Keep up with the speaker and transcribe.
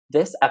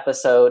This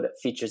episode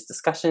features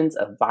discussions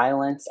of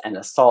violence and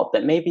assault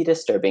that may be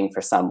disturbing for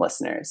some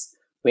listeners.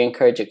 We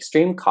encourage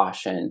extreme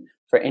caution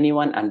for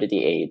anyone under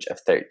the age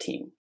of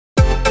 13.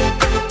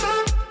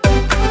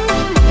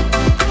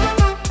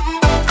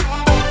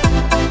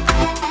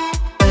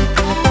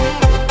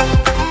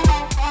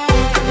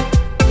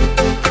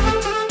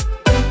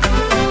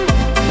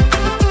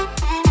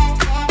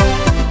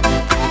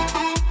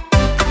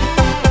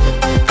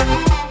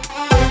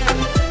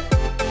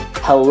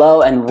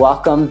 Hello and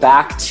welcome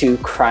back to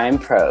Crime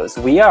Pros.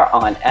 We are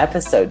on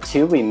episode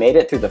 2. We made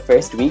it through the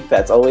first week.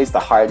 That's always the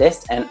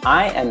hardest. And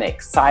I am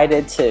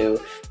excited to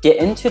get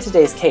into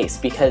today's case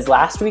because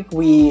last week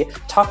we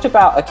talked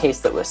about a case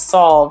that was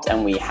solved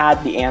and we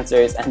had the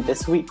answers, and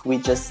this week we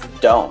just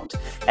don't.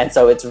 And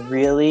so it's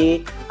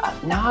really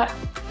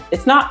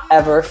it's not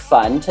ever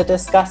fun to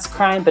discuss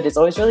crime, but it's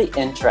always really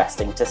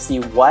interesting to see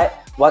what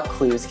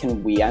clues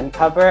can we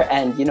uncover.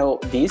 And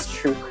these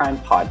true crime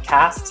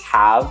podcasts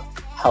have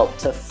helped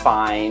to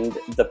find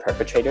the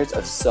perpetrators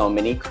of so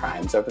many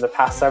crimes over the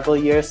past several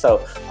years. So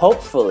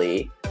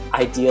hopefully,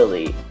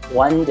 ideally,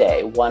 one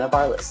day, one of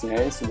our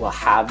listeners will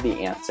have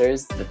the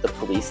answers that the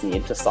police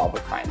need to solve a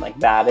crime. Like,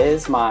 that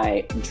is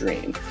my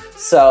dream.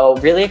 So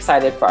really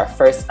excited for our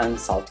first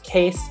unsolved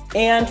case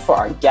and for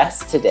our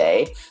guest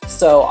today.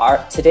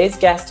 So today's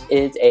guest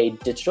is a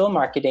digital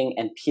marketing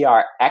and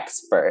PR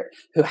expert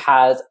who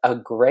has a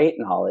great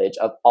knowledge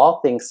of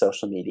all things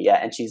social media.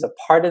 And she's a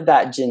part of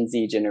that Gen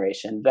Z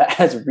generation that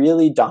has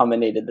really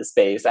dominated the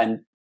space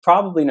and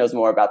probably knows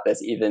more about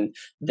this even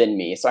than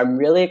me. So I'm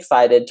really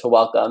excited to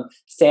welcome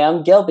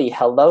Sam Gilby.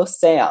 Hello,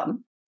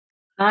 Sam.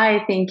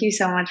 Hi, thank you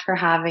so much for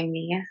having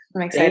me.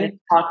 I'm excited to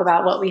talk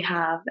about what we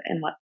have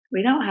and what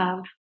we don't have.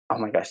 Oh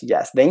my gosh,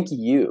 yes. Thank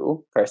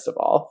you, first of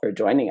all, for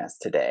joining us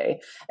today.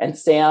 And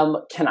Sam,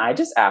 can I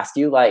just ask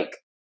you,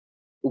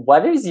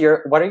 what are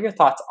your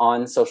thoughts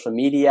on social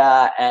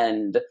media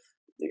and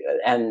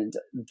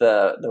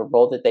the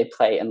role that they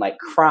play in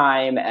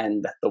crime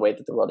and the way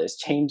that the world is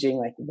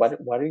changing? What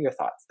are your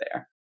thoughts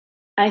there?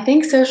 I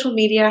think social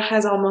media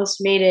has almost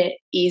made it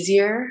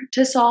easier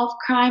to solve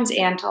crimes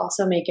and to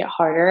also make it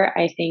harder.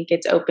 I think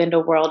it's opened a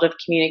world of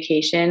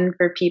communication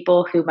for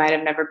people who might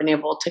have never been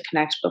able to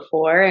connect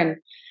before. And,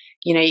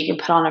 you can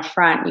put on a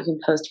front, you can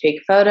post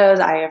fake photos.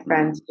 I have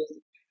friends whose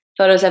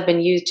photos have been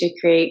used to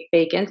create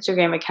fake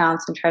Instagram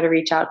accounts and try to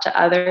reach out to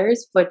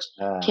others, which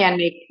can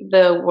make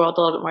the world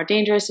a little bit more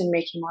dangerous and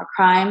making more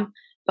crime.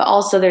 But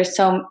also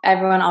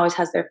everyone always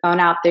has their phone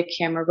out, their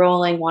camera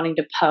rolling, wanting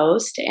to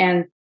post.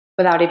 And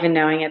without even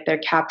knowing it, they're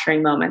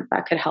capturing moments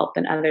that could help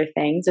in other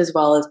things, as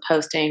well as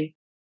posting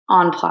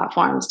on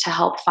platforms to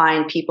help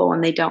find people when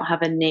they don't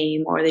have a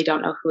name or they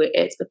don't know who it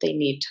is, but they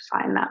need to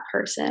find that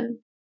person.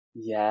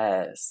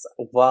 Yes.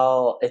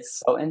 Well,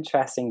 it's so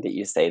interesting that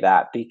you say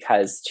that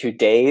because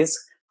today's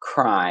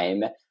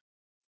crime,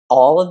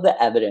 all of the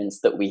evidence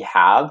that we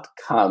have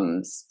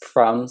comes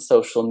from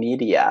social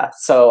media.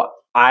 So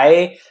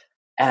I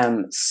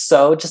am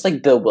so just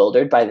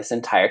bewildered by this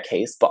entire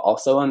case, but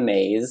also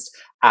amazed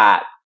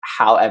at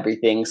how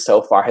everything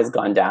so far has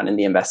gone down in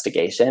the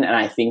investigation. And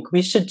I think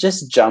we should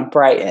just jump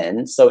right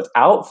in. So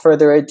without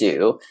further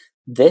ado,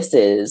 this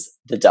is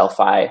the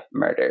Delphi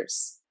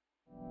murders.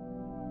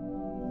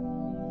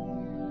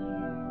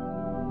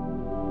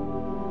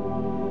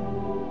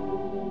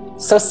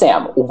 So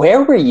Sam,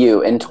 where were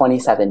you in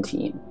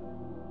 2017?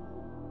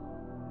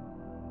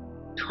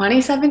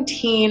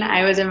 2017,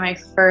 I was in my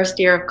first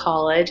year of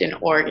college in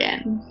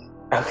Oregon.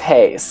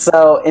 Okay,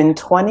 so in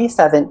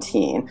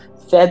 2017,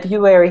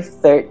 February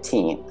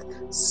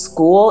 13th,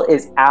 school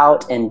is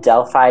out in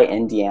Delphi,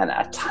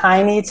 Indiana. A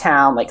tiny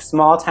town,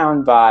 small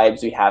town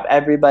vibes. We have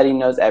everybody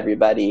knows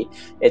everybody.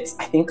 It's,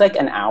 I think,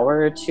 an hour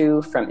or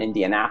two from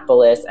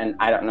Indianapolis. And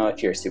I don't know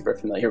if you're super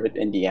familiar with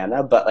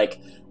Indiana, but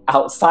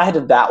outside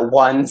of that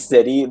one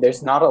city,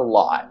 there's not a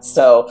lot.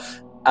 So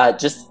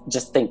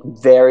just think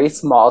very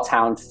small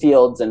town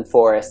fields and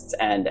forests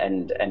and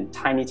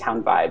tiny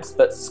town vibes.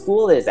 But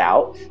school is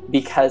out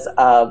because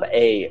of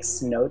a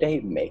snow day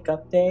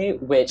makeup day,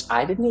 which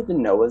I didn't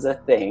even know was a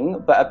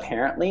thing. But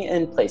apparently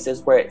in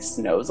places where it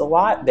snows a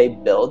lot, they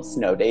build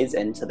snow days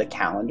into the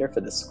calendar for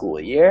the school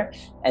year.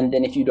 And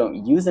then if you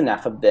don't use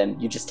enough of them,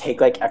 you just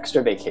take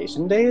extra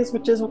vacation days,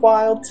 which is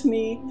wild to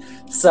me.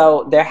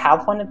 So they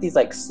have one of these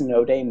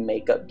snow day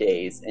makeup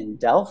days in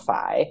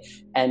Delphi,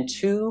 and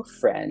two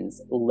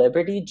friends,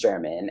 Liberty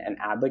German and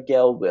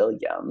Abigail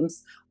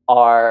Williams,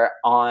 are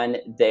on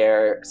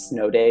their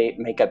snow day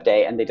makeup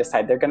day, and they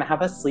decide they're going to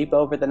have a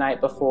sleepover the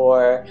night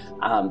before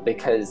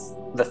because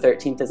the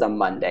 13th is a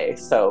Monday.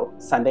 So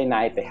Sunday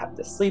night they have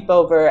the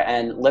sleepover,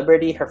 and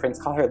Liberty, her friends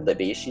call her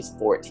Libby, she's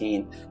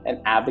 14, and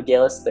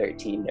Abigail is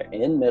 13. They're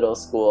in middle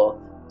school,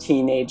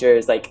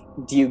 teenagers.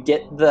 Do you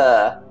get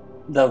the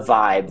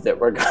vibe that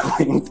we're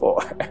going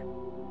for?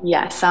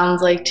 Yeah,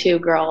 sounds like two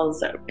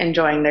girls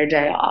enjoying their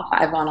day off.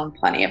 I've gone on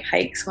plenty of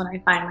hikes when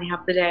I finally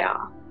have the day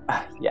off.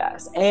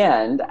 Yes,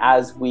 and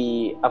as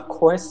we of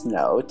course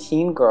know,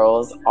 teen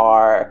girls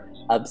are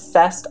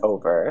obsessed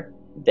over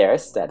their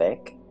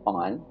aesthetic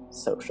on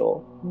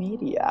social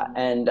media.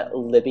 And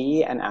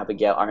Libby and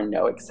Abigail are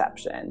no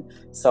exception.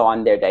 So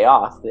on their day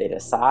off, they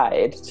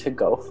decide to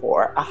go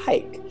for a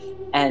hike.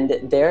 And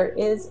there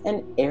is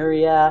an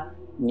area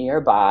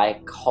nearby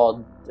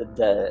called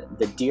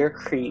the Deer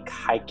Creek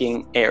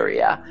hiking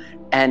area.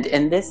 And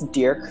in this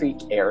Deer Creek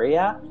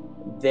area,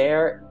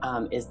 there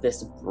is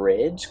this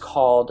bridge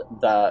called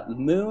the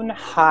Moon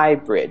High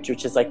Bridge,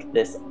 which is like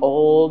this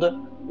old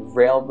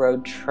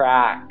railroad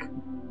track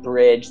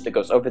bridge that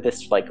goes over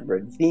this like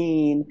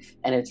ravine,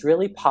 and it's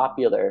really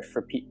popular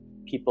for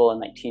people and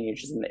like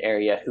teenagers in the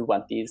area who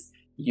want these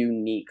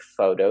unique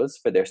photos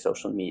for their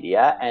social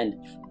media. And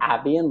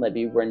Abby and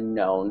Libby were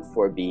known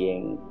for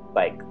being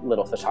like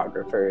little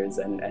photographers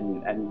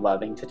and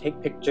loving to take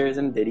pictures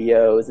and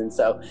videos, and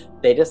so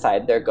they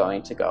decide they're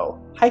going to go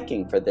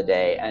hiking for the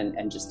day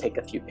and just take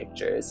a few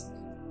pictures.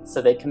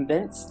 So they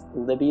convinced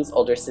Libby's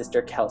older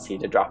sister Kelsey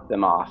to drop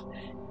them off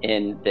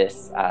in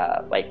this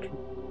like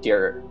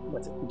Deer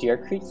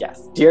Creek?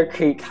 Yes, Deer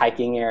Creek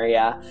hiking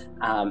area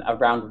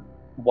around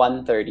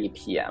 1:30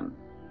 p.m.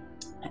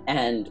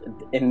 And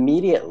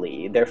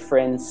immediately their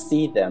friends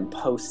see them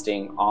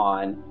posting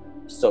on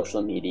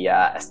social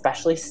media,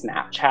 especially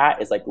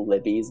Snapchat is like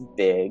Libby's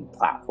big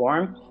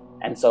platform.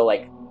 And so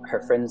like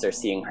her friends are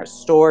seeing her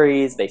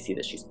stories, they see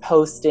that she's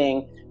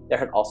posting. There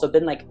had also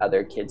been like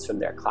other kids from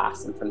their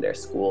class and from their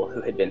school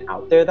who had been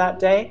out there that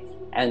day,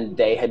 and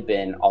they had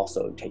been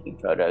also taking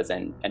photos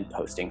and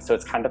posting. So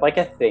it's kind of like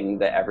a thing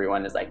that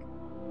everyone is like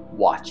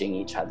watching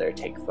each other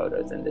take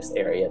photos in this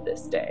area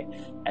this day.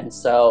 And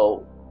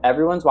so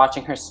everyone's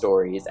watching her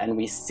stories, and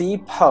we see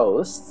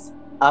posts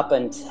up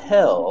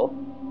until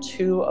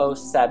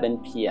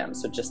 2:07 p.m.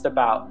 So just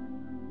about,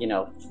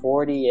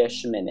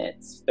 40-ish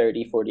minutes,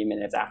 40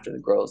 minutes after the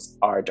girls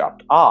are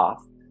dropped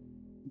off.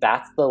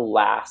 That's the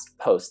last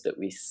post that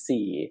we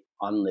see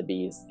on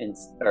Libby's,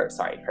 her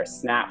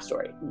Snap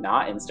story,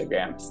 not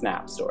Instagram,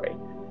 Snap story.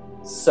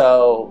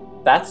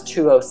 So that's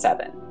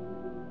 2:07.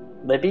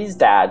 Libby's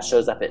dad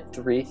shows up at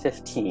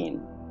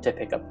 3:15 to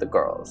pick up the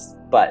girls,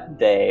 but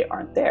they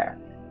aren't there.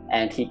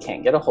 And he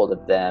can't get a hold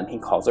of them. He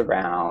calls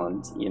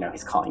around,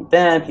 he's calling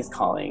them, he's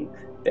calling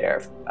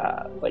their,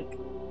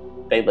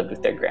 they live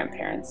with their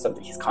grandparents. So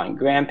he's calling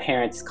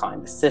grandparents, he's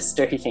calling the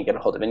sister, he can't get a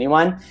hold of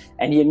anyone.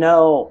 And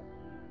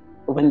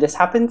when this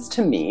happens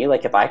to me,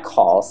 like if I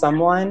call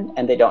someone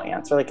and they don't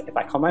answer, like if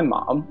I call my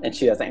mom and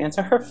she doesn't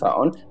answer her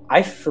phone,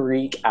 I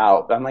freak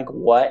out. I'm like,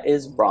 what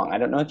is wrong? I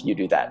don't know if you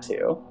do that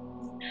too.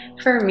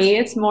 For me,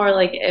 it's more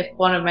like if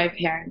one of my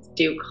parents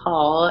do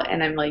call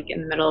and I'm like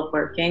in the middle of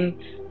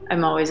working,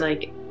 I'm always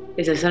like,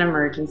 is this an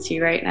emergency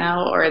right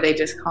now? Or are they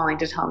just calling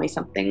to tell me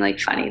something like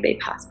funny they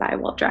passed by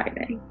while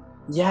driving?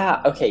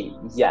 Yeah, okay,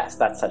 yes,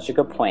 that's such a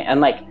good point.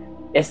 And like,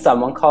 if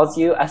someone calls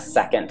you a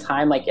second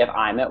time, like if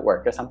I'm at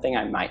work or something,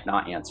 I might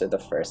not answer the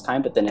first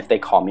time, but then if they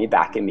call me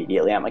back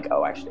immediately, I'm like,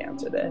 oh, I should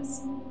answer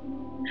this.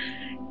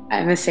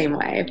 I'm the same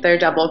way. If they're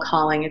double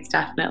calling, it's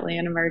definitely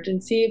an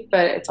emergency,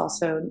 but it's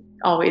also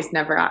always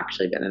never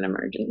actually been an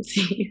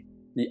emergency.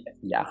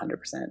 Yeah,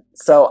 100%.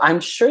 So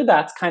I'm sure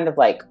that's kind of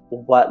like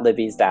what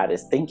Libby's dad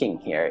is thinking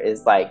here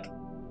is like,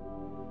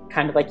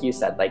 kind of like you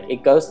said, like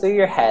it goes through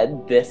your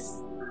head, this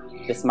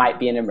might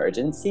be an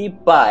emergency,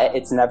 but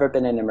it's never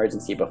been an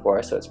emergency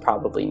before, so it's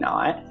probably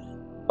not.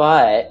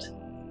 But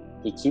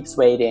he keeps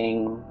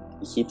waiting,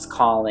 he keeps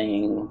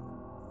calling,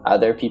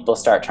 other people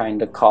start trying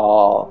to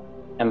call,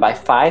 and by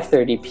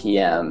 5:30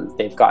 p.m.,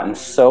 they've gotten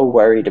so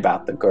worried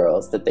about the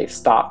girls that they've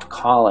stopped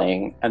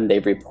calling and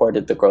they've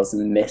reported the girls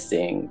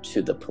missing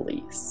to the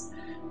police.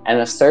 And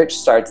a search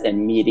starts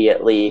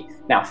immediately.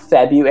 Now,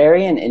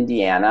 February in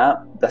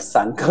Indiana, the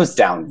sun goes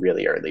down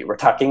really early. We're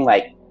talking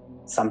like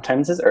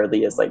sometimes as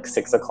early as like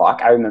 6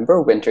 o'clock. I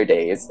remember winter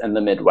days in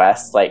the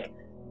Midwest, like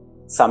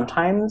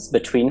sometimes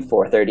between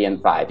 4:30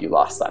 and 5, you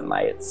lost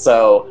sunlight.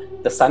 So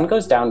the sun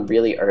goes down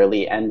really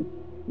early, and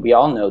we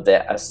all know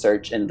that a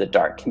search in the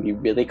dark can be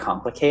really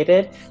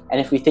complicated. And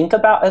if we think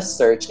about a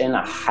search in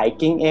a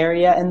hiking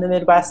area in the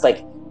Midwest,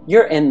 like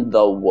you're in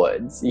the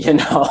woods,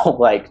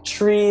 like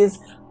trees,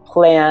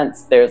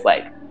 plants, there's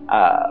like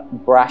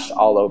brush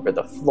all over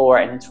the floor,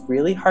 and it's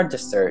really hard to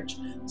search.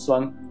 So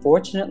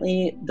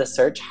unfortunately, the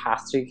search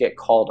has to get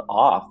called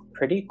off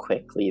pretty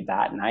quickly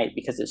that night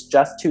because it's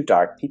just too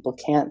dark. People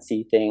can't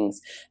see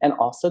things. And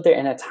also they're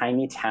in a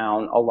tiny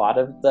town. A lot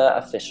of the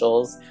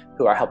officials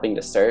who are helping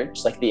to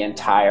search, like the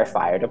entire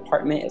fire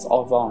department, is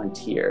all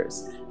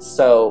volunteers.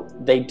 So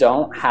they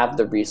don't have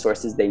the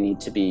resources they need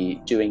to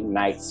be doing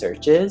night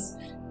searches,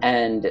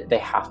 and they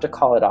have to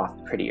call it off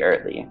pretty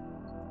early.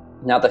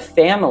 Now the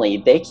family,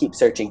 they keep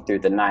searching through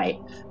the night,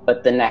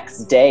 but the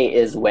next day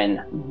is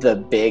when the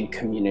big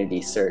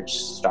community search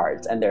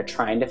starts, and they're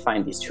trying to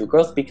find these two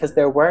girls because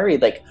they're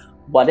worried, like,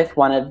 what if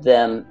one of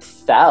them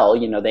fell?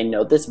 They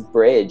know this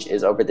bridge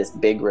is over this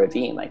big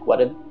ravine. Like,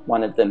 what if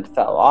one of them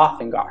fell off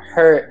and got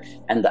hurt,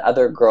 and the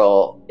other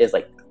girl is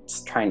like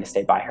trying to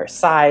stay by her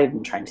side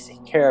and trying to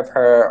take care of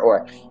her?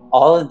 Or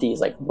all of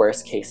these like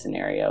worst case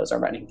scenarios are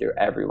running through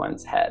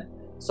everyone's head.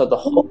 So the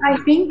whole I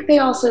think they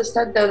also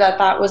said though that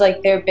that was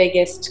like their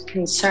biggest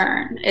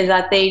concern is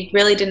that they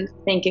really didn't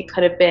think it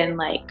could have been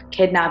like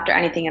kidnapped or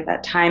anything at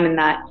that time, and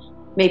that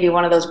maybe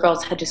one of those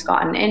girls had just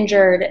gotten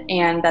injured,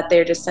 and that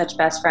they're just such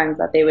best friends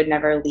that they would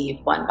never leave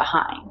one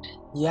behind.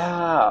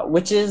 Yeah,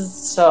 which is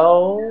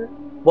so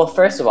well,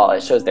 first of all,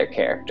 it shows their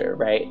character,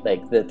 right?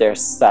 Like that they're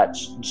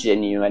such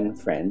genuine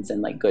friends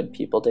and like good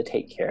people to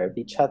take care of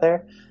each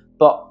other.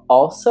 But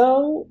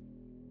also,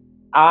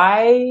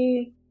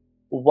 I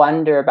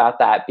wonder about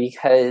that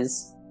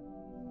because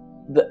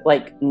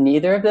like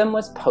neither of them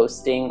was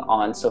posting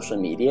on social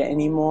media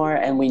anymore,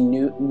 and we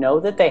know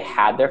that they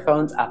had their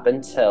phones up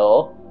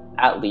until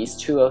at least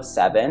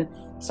 207.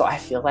 So I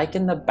feel like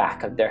in the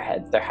back of their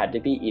heads there had to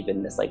be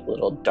even this like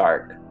little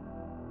dark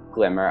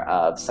glimmer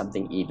of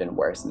something even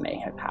worse may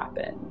have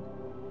happened,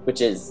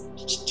 which is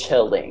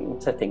chilling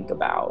to think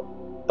about.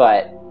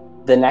 But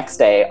the next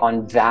day,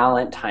 on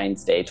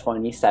Valentine's Day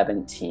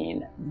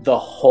 2017, the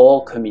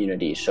whole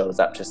community shows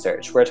up to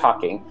search. We're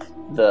talking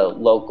the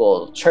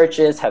local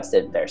churches have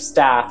sent their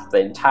staff, the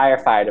entire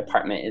fire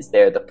department is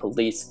there, the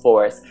police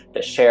force,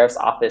 the sheriff's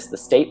office, the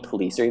state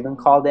police are even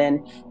called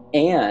in.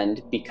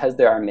 And because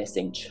there are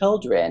missing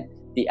children,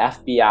 the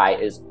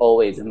FBI is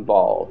always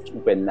involved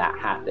when that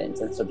happens.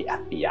 And so the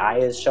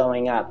FBI is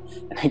showing up.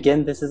 And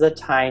again, this is a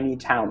tiny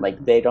town.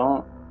 Like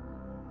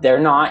they're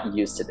not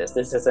used to this.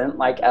 This isn't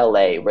like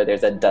LA where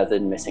there's a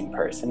dozen missing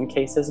person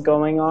cases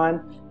going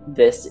on.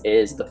 This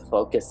is the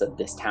focus of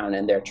this town,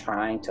 and they're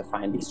trying to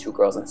find these two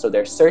girls. And so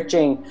they're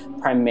searching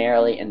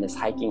primarily in this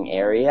hiking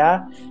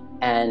area.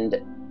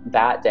 And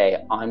that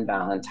day, on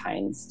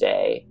Valentine's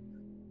Day,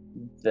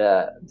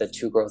 the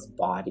two girls'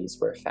 bodies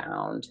were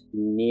found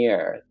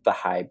near the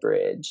high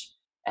bridge,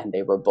 and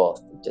they were both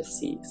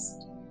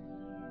deceased.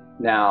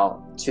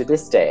 Now, to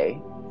this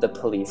day, the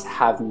police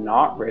have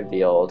not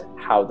revealed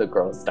how the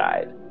girls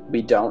died.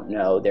 We don't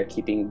know. They're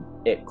keeping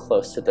it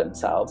close to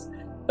themselves.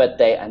 But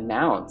they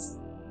announced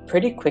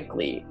pretty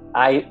quickly.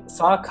 I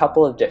saw a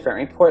couple of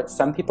different reports.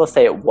 Some people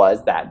say it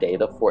was that day,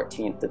 the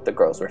 14th, that the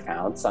girls were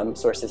found. Some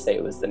sources say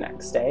it was the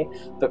next day.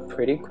 But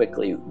pretty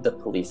quickly, the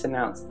police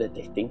announced that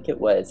they think it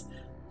was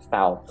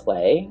foul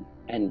play,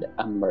 and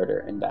a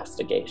murder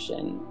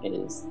investigation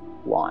is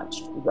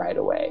launched right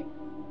away.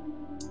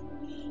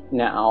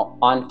 Now,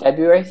 on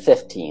February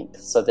 15th,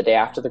 so the day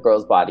after the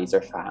girls' bodies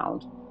are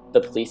found, the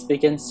police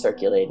begin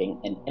circulating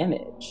an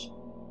image.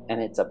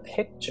 And it's a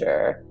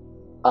picture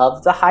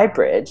of the high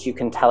bridge. You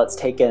can tell it's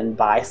taken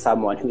by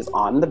someone who's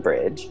on the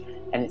bridge,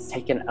 and it's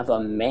taken of a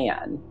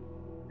man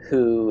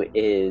who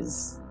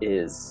is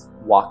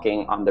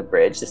walking on the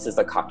bridge. This is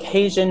a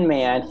Caucasian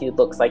man. He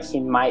looks like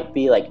he might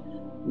be like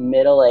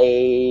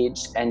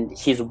middle-aged, and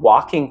he's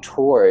walking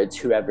towards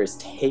whoever's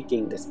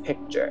taking this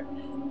picture.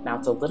 Now,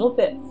 it's a little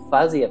bit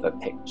fuzzy of a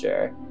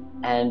picture,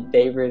 and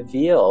they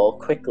reveal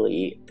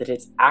quickly that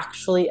it's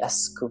actually a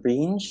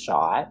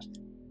screenshot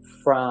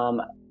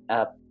from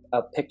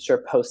a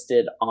picture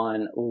posted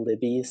on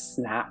Libby's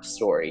Snap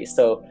story.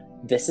 So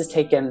this is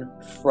taken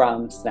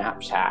from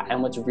Snapchat.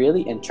 And what's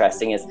really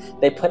interesting is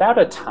they put out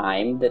a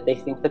time that they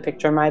think the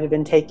picture might have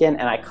been taken,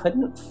 and I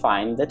couldn't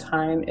find the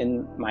time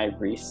in my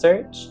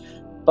research,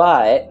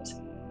 but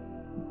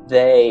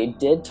they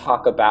did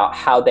talk about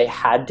how they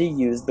had to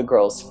use the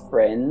girls'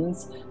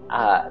 friends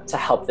to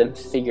help them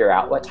figure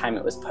out what time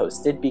it was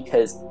posted,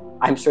 because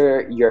I'm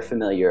sure you're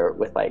familiar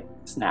with like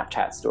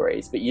Snapchat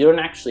stories, but you don't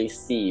actually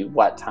see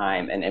what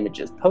time an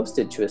image is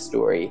posted to a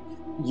story.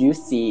 You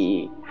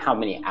see how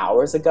many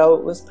hours ago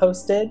it was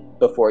posted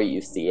before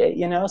you see it,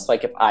 you know? So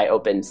like if I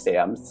opened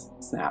Sam's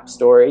Snap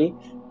story,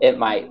 it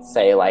might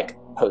say like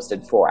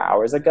posted 4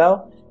 hours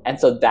ago. And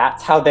so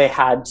that's how they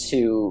had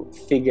to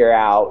figure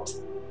out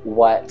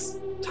what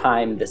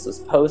time this was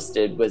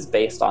posted, was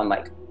based on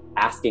like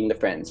asking the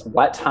friends,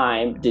 what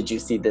time did you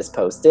see this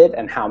posted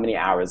and how many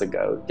hours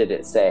ago did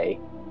it say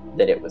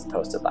that it was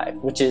posted live,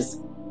 which is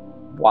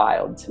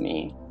wild to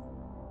me.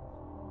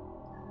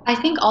 I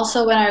think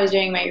also when I was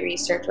doing my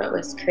research, what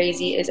was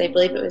crazy is I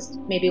believe it was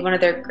maybe one of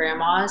their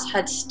grandmas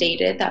had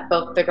stated that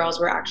both the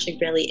girls were actually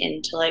really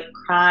into like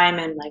crime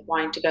and like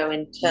wanting to go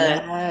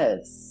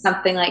into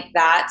something like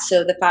that.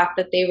 So the fact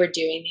that they were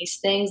doing these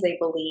things, they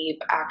believe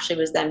actually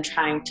was them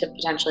trying to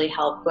potentially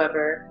help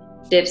whoever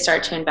did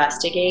start to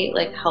investigate,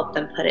 like help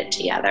them put it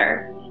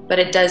together. But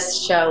it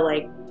does show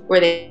like, were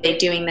they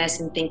doing this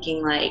and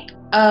thinking like,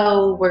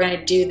 oh, we're going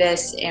to do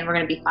this and we're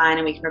going to be fine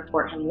and we can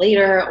report him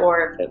later,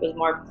 or if it was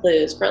more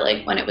clues for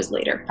like when it was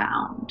later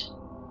found.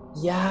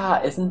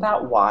 Yeah, isn't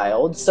that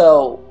wild?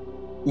 So,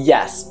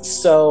 yes.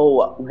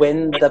 So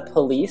when the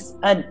police,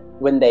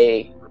 when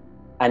they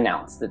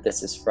announced that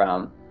this is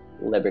from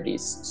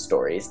Liberty's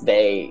stories,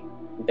 they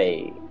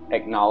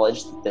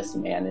acknowledged that this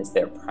man is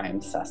their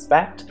prime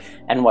suspect.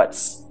 And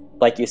what's,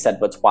 like you said,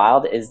 what's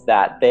wild is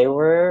that they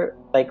were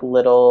like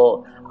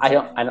little, I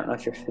don't know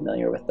if you're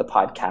familiar with the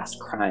podcast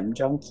Crime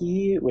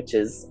Junkie, which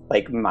is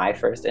like my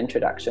first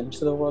introduction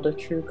to the world of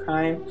true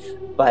crime.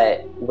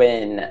 But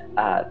when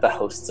the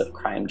hosts of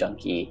Crime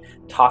Junkie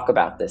talk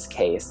about this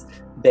case,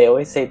 they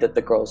always say that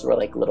the girls were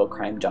like little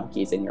crime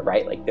junkies, and you're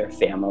right, like their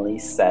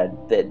families said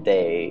that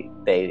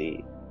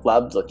they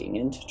loved looking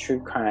into true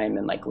crime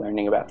and like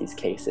learning about these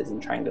cases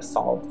and trying to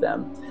solve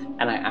them.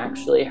 And I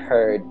actually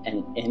heard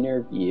an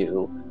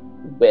interview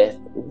with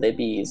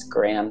Libby's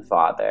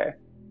grandfather,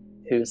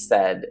 who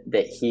said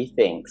that he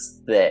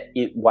thinks that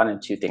one of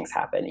two things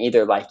happened.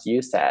 Either, like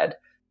you said,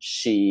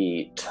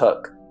 she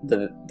took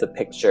the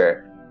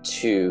picture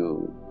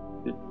to,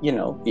 you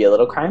know, be a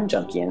little crime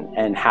junkie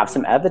and have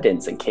some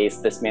evidence in case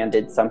this man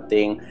did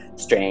something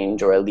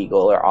strange or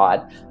illegal or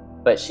odd.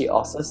 But she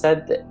also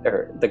said that,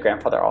 or the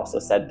grandfather also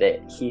said that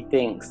he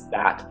thinks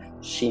that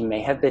she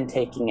may have been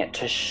taking it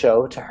to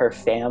show to her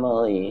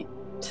family,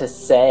 to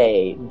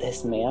say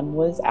this man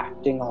was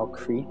acting all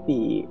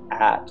creepy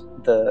at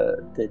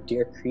the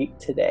Deer Creek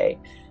today.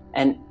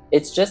 And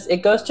it's just, it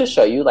goes to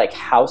show you like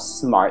how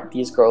smart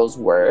these girls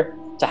were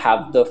to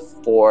have the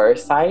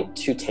foresight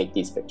to take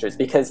these pictures.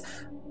 Because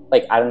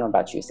like, I don't know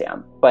about you,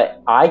 Sam,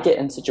 but I get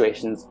in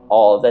situations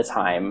all the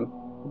time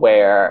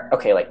where,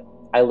 okay, like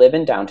I live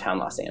in downtown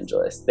Los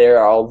Angeles. There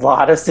are a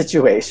lot of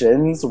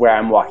situations where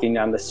I'm walking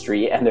down the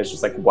street and there's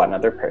just like one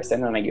other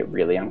person and I get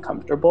really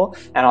uncomfortable,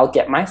 and I'll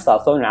get my cell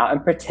phone out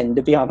and pretend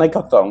to be on like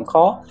a phone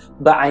call,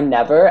 but I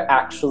never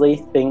actually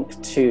think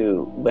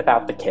to whip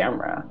out the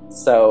camera.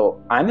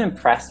 So I'm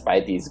impressed by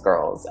these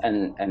girls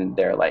and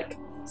their like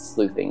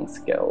sleuthing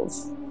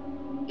skills.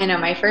 I know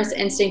my first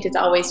instinct is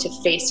always to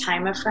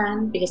FaceTime a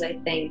friend, because I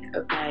think,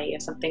 okay,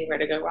 if something were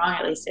to go wrong,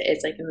 at least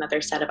it's like another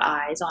set of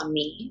eyes on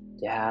me.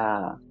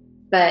 Yeah.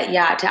 But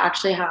yeah, to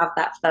actually have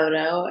that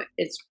photo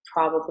is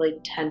probably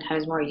 10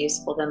 times more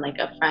useful than like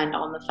a friend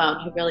on the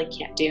phone who really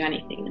can't do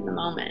anything in the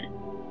moment.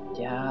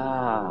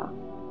 Yeah.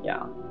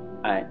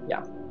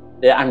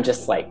 I'm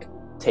just like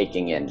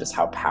taking in just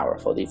how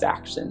powerful these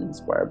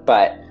actions were.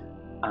 But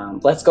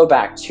let's go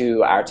back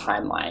to our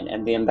timeline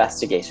and the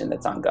investigation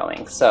that's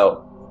ongoing.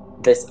 So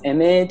this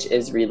image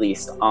is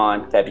released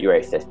on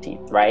February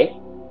 15th, right?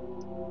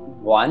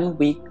 1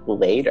 week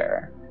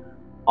later,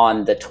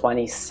 on the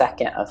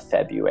 22nd of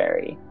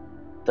February,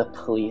 the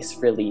police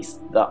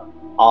released the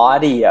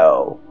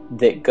audio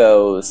that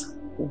goes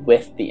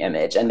with the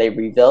image. And they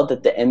revealed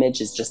that the image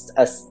is just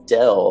a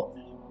still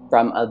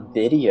from a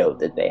video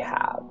that they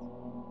have.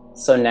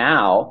 So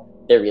now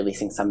they're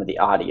releasing some of the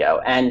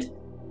audio. And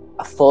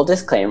a full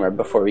disclaimer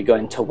before we go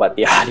into what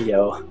the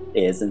audio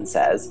is and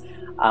says,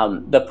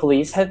 the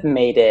police have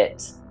made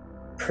it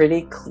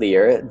pretty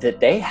clear that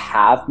they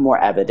have more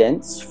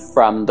evidence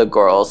from the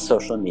girls'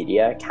 social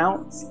media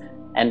accounts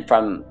and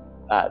from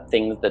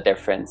things that their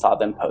friends saw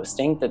them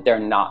posting that they're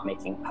not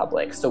making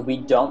public. So we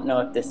don't know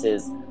if this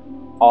is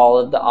all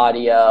of the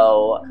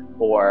audio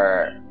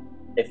or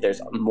if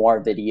there's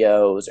more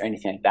videos or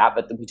anything like that,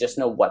 but we just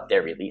know what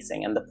they're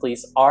releasing. And the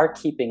police are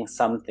keeping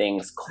some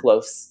things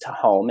close to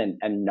home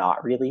and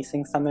not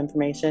releasing some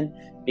information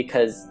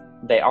because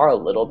they are a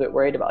little bit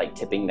worried about like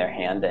tipping their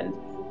hand and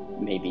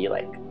maybe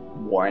like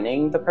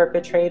warning the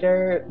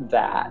perpetrator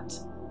that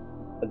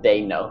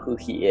they know who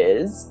he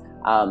is.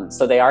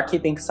 So they are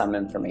keeping some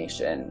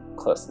information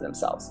close to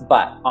themselves.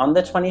 But on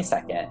the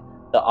 22nd,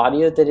 the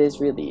audio that is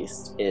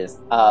released is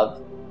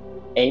of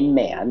a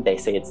man, they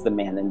say it's the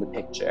man in the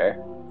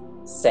picture,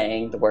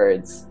 saying the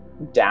words,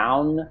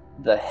 "down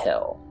the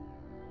hill."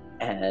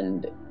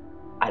 And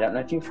I don't know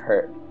if you've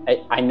heard,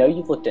 I know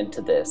you've looked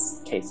into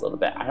this case a little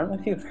bit. I don't know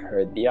if you've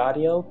heard the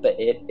audio, but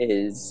it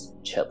is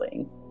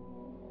chilling.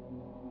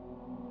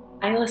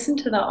 I listened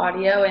to the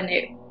audio and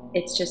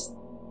it's just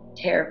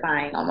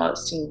terrifying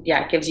almost. And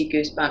yeah, it gives you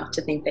goosebumps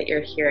to think that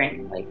you're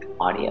hearing like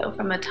audio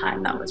from a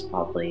time that was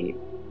probably,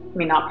 I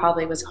mean, not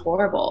probably, was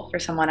horrible for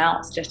someone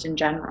else just in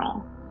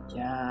general.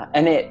 Yeah,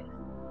 and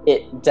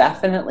it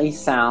definitely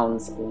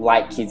sounds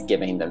like he's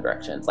giving them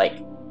directions,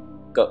 like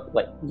go,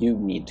 like you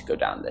need to go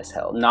down this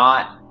hill,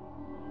 not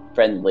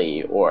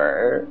friendly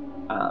or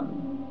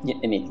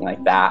anything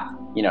like that.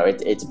 You know,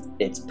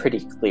 it's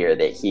pretty clear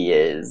that he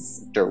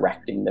is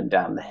directing them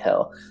down the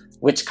hill,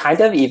 which kind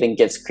of even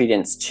gives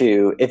credence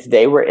to if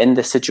they were in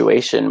the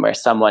situation where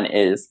someone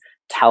is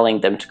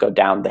telling them to go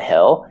down the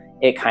hill,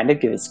 it kind of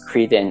gives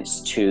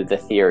credence to the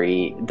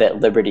theory that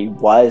Liberty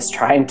was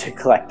trying to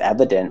collect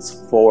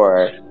evidence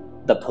for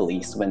the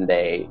police when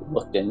they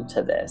looked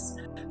into this.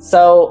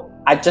 So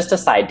just a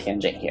side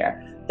tangent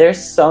here.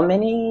 There's so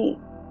many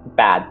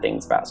bad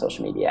things about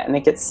social media and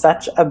it gets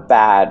such a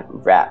bad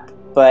rep,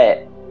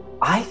 but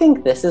I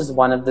think this is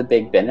one of the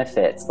big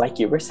benefits. Like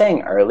you were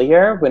saying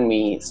earlier when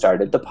we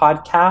started the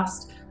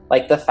podcast,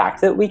 like the fact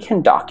that we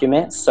can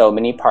document so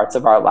many parts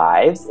of our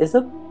lives is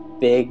a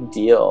big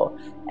deal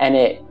and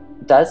it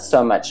does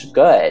so much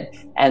good.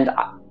 And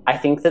I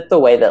think that the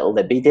way that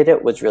Libby did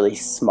it was really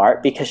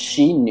smart because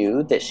she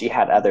knew that she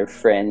had other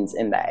friends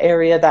in that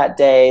area that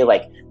day.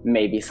 Like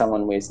maybe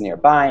someone was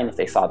nearby and if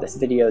they saw this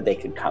video, they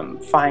could come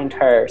find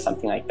her or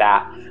something like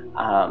that.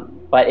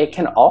 But it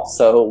can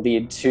also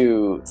lead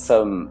to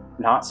some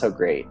not so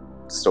great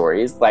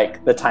stories,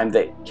 like the time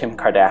that Kim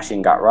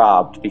Kardashian got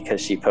robbed because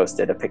she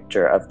posted a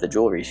picture of the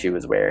jewelry she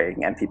was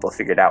wearing and people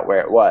figured out where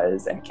it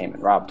was and came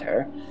and robbed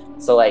her.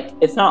 So like,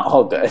 it's not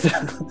all good.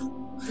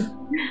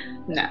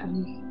 No.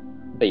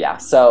 But yeah,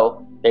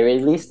 so they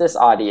released this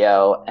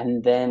audio,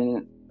 and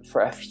then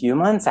for a few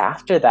months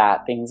after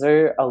that, things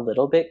are a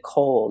little bit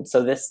cold.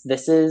 So this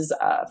is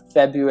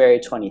February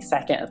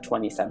 22nd of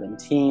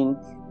 2017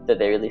 that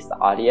they released the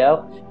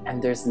audio,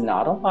 and there's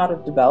not a lot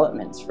of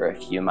developments for a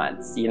few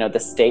months. You know, the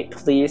state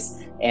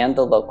police and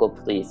the local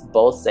police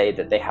both say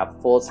that they have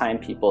full-time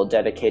people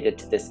dedicated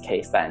to this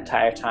case that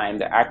entire time.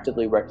 They're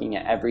actively working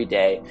it every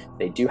day.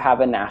 They do have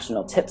a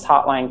national tips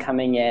hotline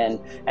coming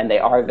in, and they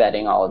are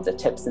vetting all of the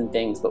tips and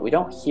things, but we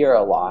don't hear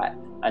a lot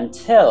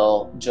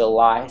until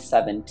July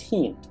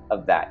 17th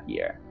of that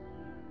year.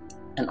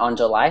 And on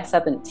July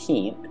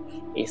 17th,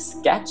 a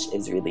sketch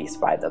is released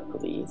by the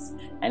police,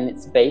 and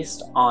it's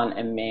based on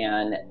a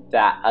man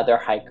that other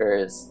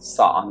hikers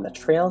saw on the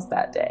trails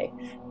that day.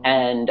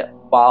 And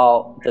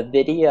while the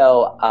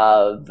video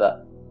of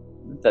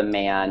the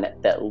man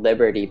that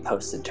Liberty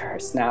posted to her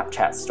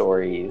Snapchat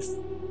stories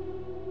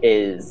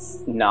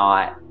is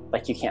not,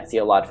 like, you can't see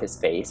a lot of his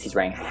face. He's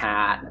wearing a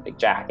hat and a big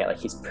jacket, like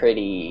he's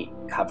pretty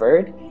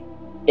covered.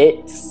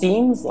 It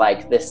seems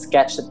like this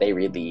sketch that they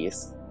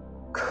released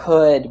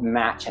could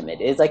match him.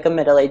 It is like a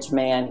middle-aged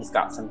man. He's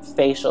got some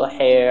facial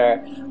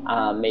hair,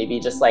 maybe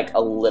just like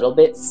a little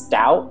bit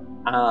stout,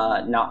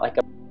 not like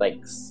a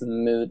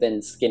smooth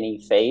and skinny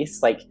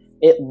face. Like,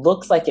 it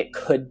looks like it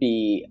could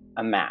be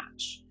a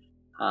match.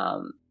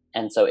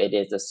 And so it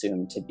is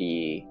assumed to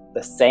be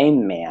the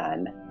same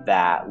man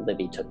that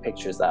Libby took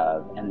pictures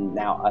of, and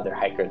now other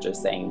hikers are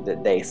saying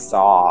that they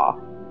saw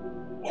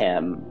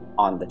him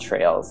on the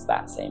trails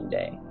that same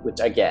day, which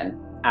again,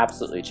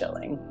 absolutely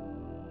chilling.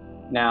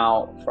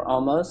 Now, for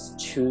almost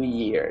 2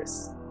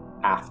 years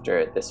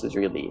after this was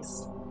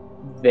released,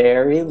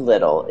 very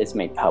little is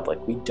made public.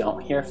 We don't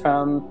hear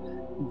from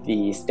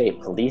the state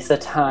police a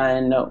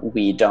ton.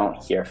 We don't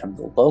hear from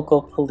the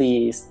local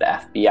police. The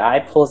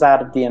FBI pulls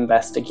out of the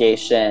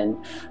investigation.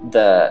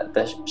 The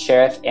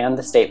sheriff and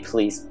the state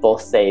police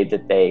both say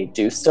that they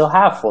do still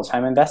have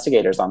full-time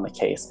investigators on the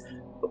case.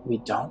 But we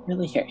don't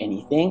really hear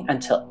anything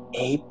until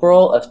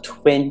April of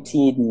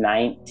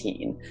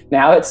 2019.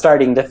 Now it's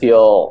starting to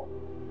feel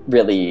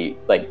really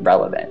like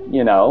relevant,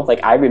 you know?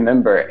 Like, I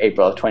remember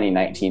April of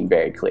 2019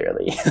 very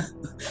clearly.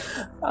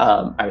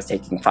 I was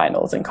taking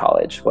finals in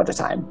college. What a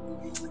time.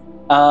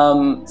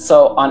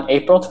 So on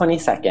April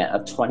 22nd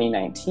of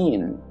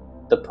 2019,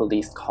 the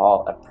police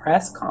call a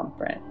press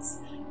conference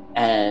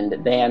and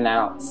they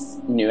announce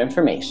new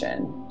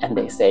information, and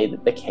they say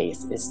that the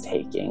case is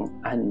taking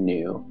a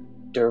new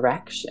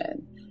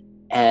direction.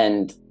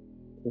 And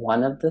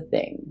one of the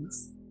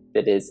things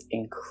that is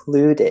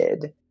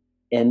included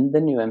in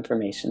the new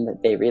information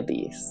that they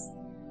release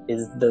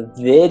is the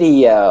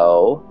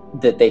video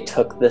that they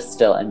took the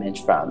still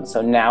image from.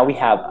 So now we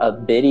have a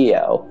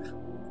video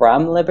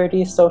from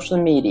Liberty's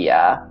social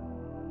media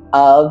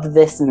of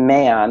this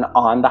man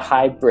on the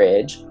high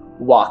bridge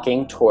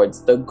walking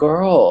towards the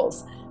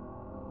girls.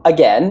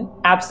 Again,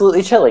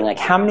 absolutely chilling. Like,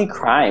 how many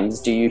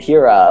crimes do you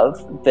hear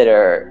of that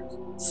are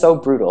so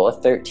brutal? A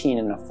 13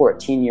 and a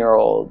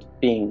 14-year-old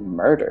being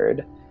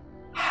murdered.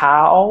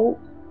 How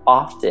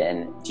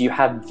often do you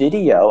have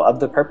video of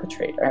the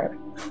perpetrator?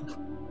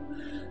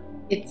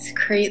 It's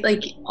crazy,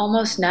 like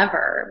almost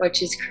never,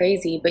 which is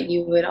crazy. But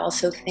you would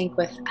also think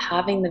with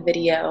having the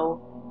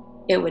video,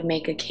 it would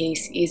make a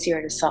case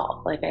easier to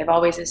solve. Like, I've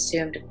always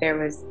assumed if there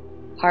was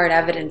hard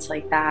evidence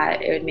like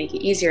that, it would make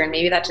it easier. And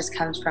maybe that just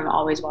comes from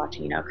always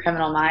watching,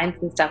 Criminal Minds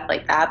and stuff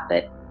like that.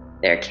 But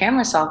their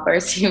camera software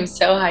seems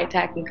so high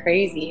tech and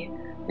crazy.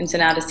 And so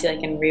now to see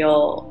like in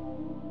real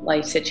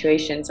life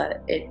situations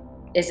that it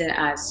isn't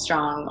as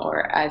strong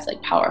or as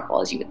like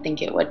powerful as you would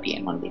think it would be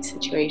in one of these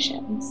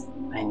situations.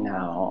 I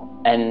know.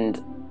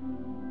 And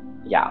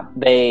yeah,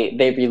 they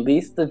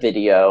released the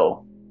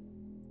video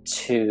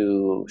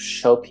to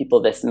show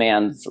people this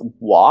man's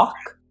walk.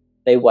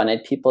 They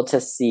wanted people to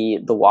see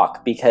the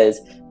walk because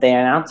they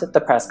announced at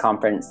the press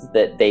conference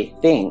that they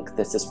think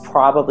this is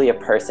probably a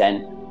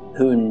person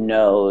who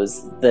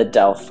knows the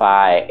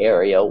Delphi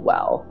area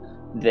well.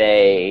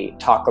 They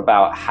talk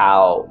about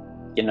how,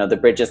 the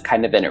bridge is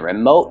kind of in a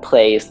remote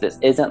place. This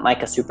isn't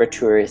like a super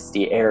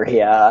touristy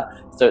area.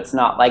 So it's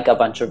not like a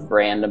bunch of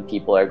random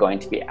people are going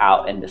to be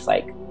out in this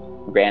like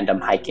random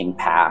hiking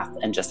path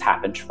and just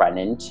happen to run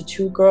into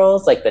two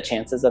girls. Like, the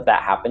chances of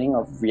that happening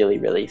are really,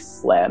 really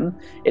slim.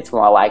 It's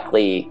more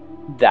likely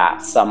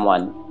that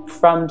someone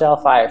from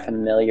Delphi or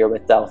familiar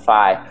with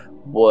Delphi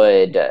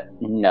would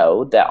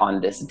know that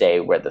on this day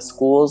where the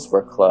schools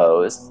were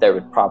closed, there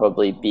would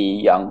probably be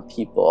young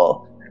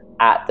people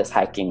at this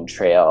hiking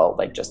trail,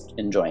 like just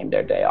enjoying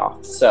their day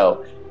off.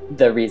 So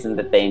the reason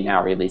that they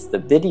now release the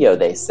video,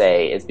 they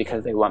say, is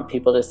because they want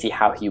people to see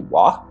how he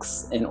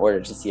walks in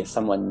order to see if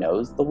someone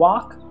knows the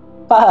walk.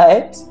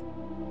 But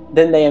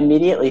then they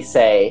immediately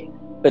say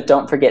But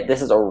don't forget,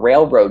 this is a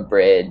railroad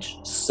bridge,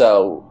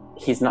 so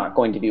he's not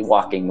going to be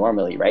walking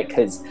normally, right?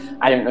 Because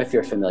I don't know if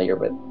you're familiar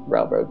with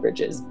railroad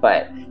bridges,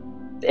 but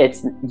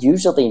it's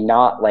usually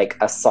not like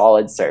a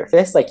solid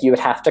surface. Like you would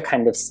have to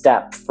kind of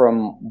step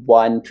from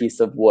one piece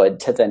of wood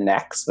to the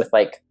next with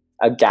like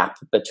a gap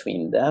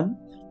between them.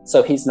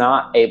 So he's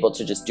not able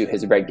to just do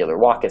his regular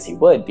walk as he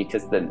would,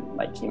 because then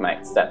like he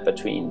might step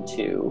between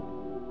two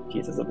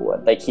pieces of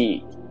wood. Like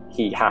he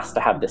has to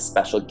have this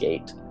special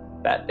gait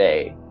that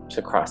day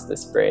to cross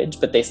this bridge,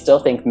 but they still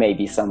think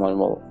maybe someone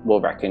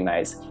will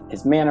recognize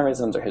his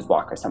mannerisms or his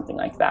walk or something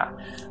like that.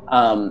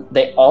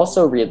 They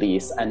also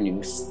release a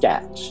new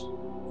sketch.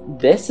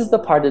 This is the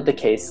part of the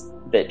case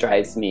that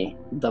drives me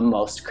the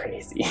most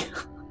crazy.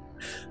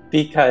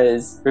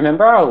 Because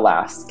remember our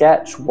last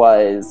sketch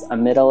was a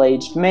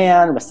middle-aged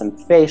man with some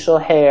facial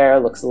hair,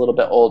 looks a little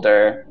bit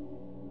older.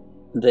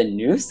 The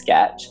new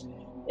sketch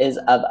is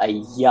of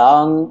a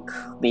young,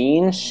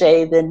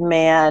 clean-shaven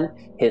man.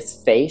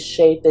 His face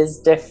shape is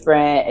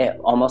different. It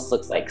almost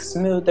looks like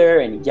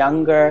smoother and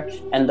younger.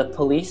 And the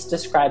police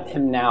describe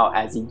him now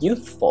as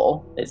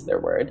youthful, is their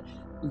word.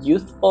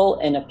 Youthful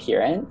in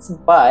appearance,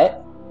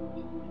 but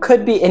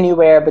could be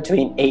anywhere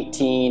between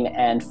 18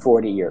 and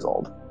 40 years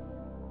old.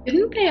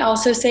 Didn't they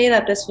also say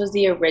that this was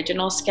the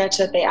original sketch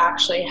that they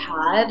actually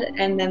had,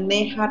 and then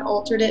they had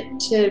altered it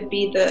to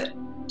be the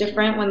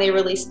different when they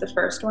released the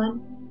first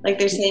one? Like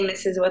they're saying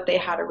this is what they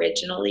had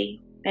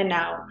originally, and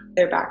now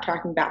they're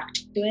backtracking back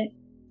to it?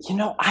 You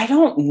know, I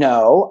don't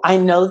know. I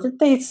know that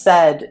they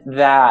said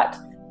that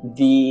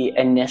the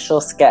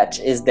initial sketch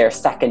is their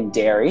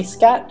secondary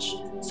sketch.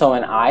 So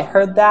when I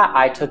heard that,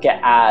 I took it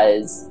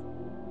as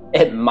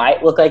it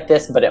might look like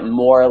this, but it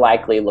more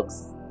likely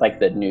looks like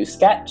the new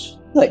sketch.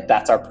 Like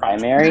that's our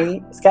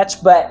primary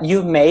sketch. But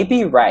you may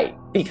be right,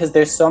 because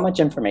there's so much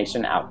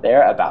information out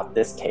there about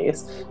this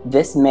case.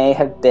 This may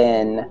have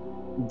been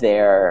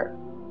their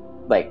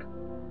like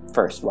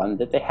first one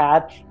that they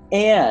had.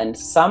 And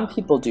some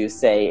people do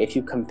say if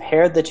you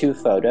compare the two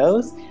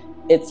photos,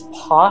 it's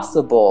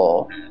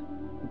possible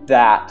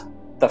that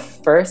the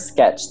first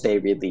sketch they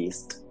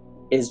released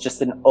is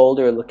just an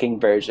older looking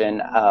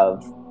version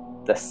of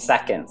the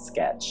second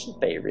sketch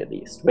they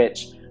released,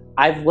 which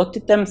I've looked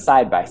at them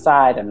side by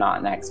side. I'm not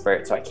an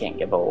expert, so I can't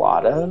give a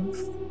lot of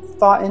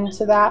thought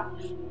into that.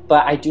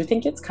 But I do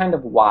think it's kind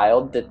of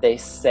wild that they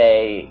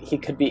say he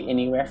could be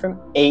anywhere from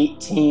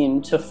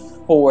 18 to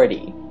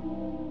 40.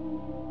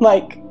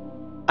 Like,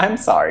 I'm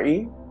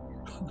sorry.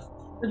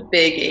 A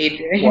big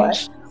age range.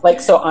 What? Like,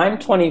 so I'm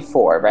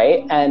 24,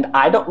 right? And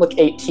I don't look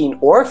 18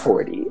 or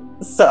 40.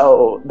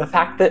 So the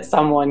fact that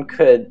someone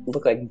could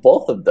look like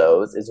both of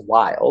those is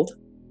wild.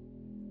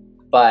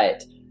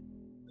 But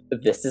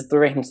this is the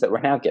range that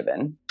we're now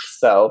given.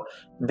 So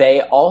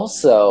they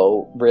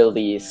also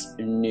released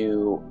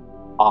new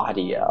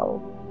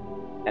audio.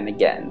 And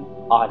again,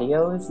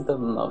 audio is the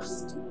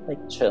most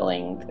like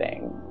chilling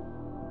thing.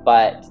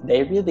 But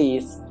they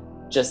release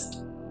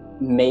just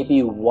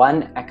maybe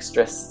one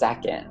extra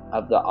second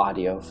of the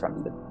audio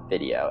from the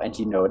video. And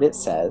you know what it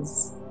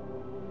says?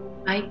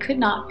 I could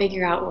not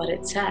figure out what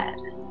it said.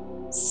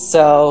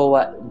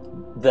 So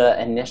the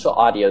initial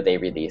audio they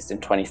released in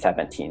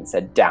 2017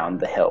 said "down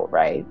the hill,"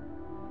 right?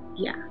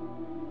 Yeah.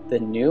 The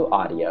new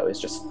audio is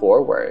just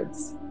 4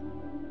 words.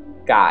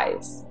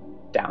 Guys,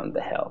 down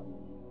the hill.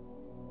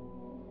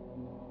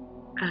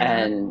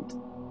 And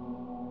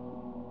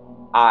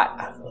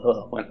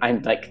when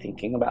I'm like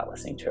thinking about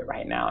listening to it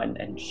right now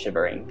and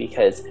shivering,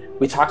 because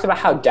we talked about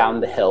how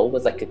down the hill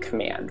was like a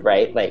command,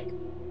 right? Like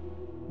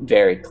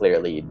very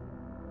clearly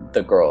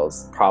the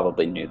girls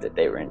probably knew that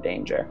they were in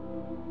danger.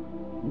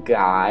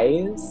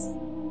 Guys,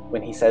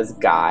 when he says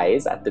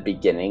guys at the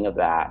beginning of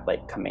that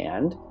like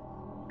command,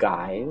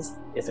 guys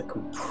is a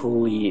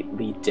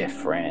completely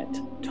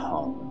different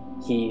tone.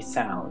 He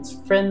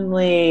sounds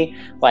friendly,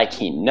 like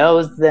he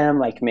knows them,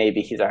 like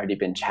maybe he's already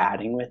been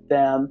chatting with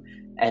them.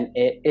 And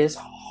it is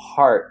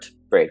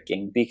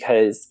heartbreaking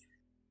because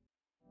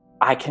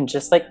I can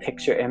just like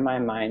picture in my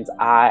mind's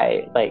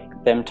eye,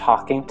 like them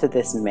talking to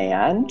this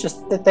man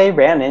just that they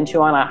ran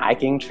into on a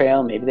hiking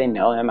trail. Maybe they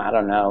know him, I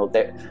don't know.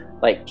 They're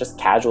like just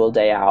casual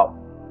day out.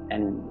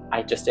 And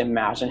I just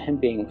imagine him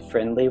being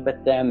friendly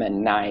with them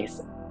and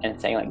nice and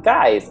saying like,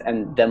 guys,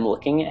 and them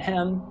looking at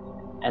him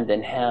and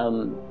then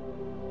him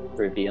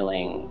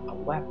revealing a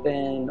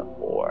weapon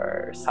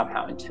or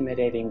somehow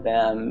intimidating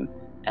them.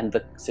 And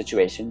the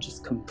situation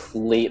just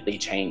completely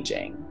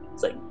changing.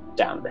 It's like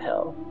down the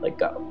hill, like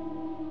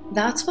go.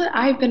 That's what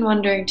I've been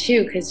wondering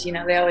too, because you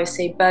know they always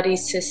say buddy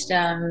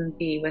system,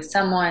 be with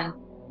someone,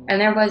 and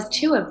there was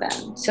 2 of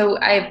them. So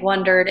I've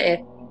wondered if,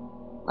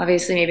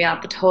 obviously maybe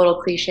not the total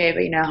cliche,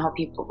 but you know how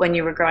people when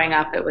you were growing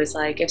up, it was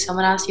like if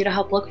someone asked you to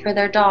help look for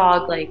their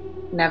dog, like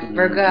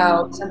never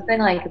go, something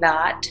like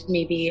that.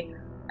 Maybe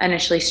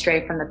initially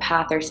stray from the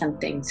path or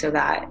something, so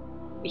that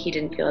he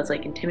didn't feel as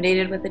like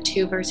intimidated with a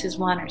 2 versus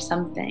 1 or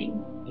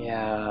something.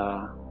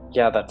 Yeah,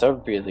 that's a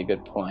really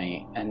good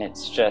point. And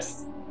it's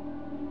just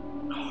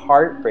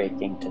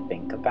heartbreaking to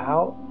think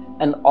about.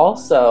 And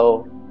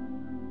also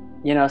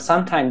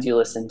sometimes you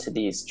listen to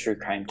these true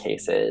crime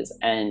cases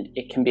and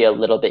it can be a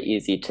little bit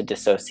easy to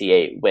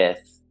dissociate with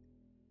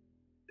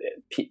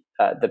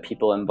the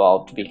people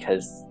involved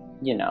because,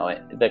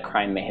 the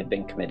crime may have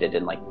been committed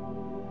in like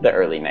the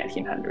early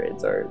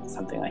 1900s or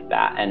something like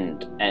that.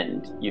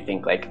 And you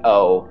think like,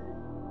 oh,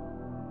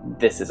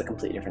 this is a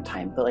completely different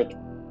time. But like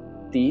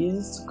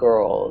these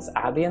girls,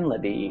 Abby and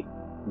Libby,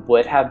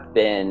 would have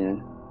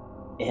been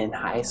in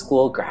high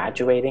school,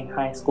 graduating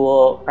high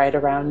school right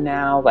around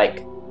now.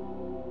 Like,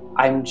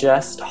 I'm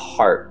just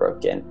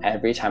heartbroken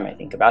every time I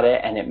think about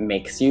it, and it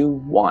makes you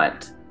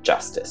want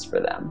justice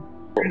for them.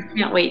 I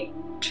can't wait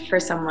for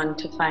someone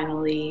to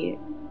finally,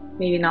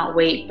 maybe not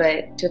wait,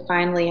 but to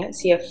finally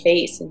see a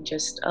face and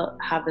just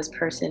have this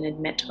person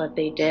admit to what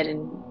they did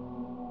and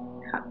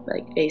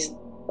face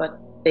what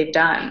they've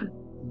done.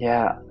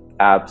 Yeah,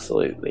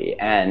 absolutely.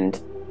 And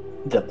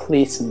the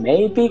police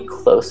may be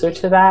closer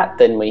to that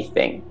than we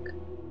think.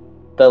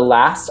 The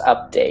last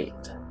update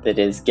that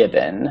is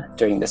given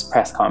during this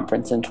press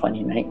conference in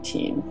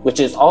 2019, which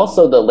is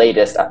also the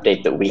latest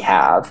update that we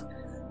have,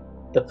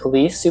 the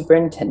police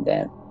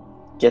superintendent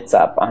gets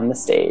up on the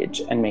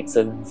stage and makes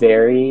a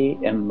very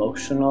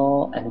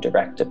emotional and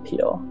direct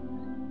appeal.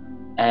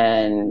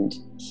 And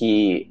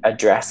he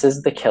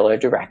addresses the killer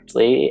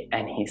directly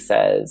and he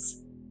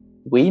says,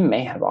 "We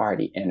may have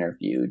already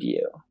interviewed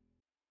you.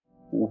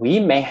 We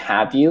may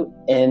have you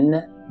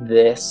in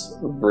this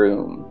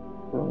room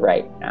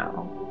right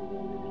now."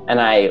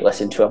 And I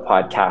listened to a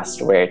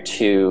podcast where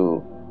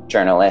two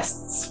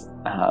journalists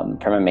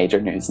from a major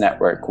news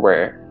network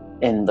were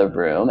in the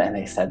room, and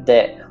they said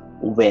that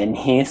when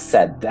he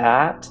said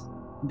that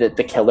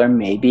the killer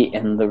may be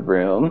in the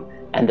room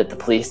and that the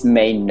police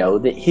may know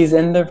that he's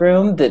in the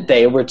room, that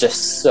they were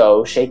just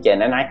so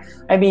shaken. And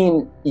I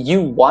mean,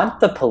 you want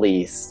the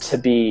police to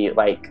be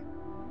like,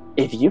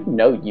 if you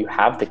know you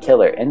have the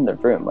killer in the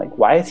room, like,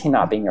 why is he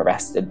not being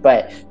arrested?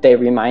 But they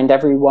remind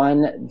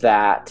everyone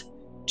that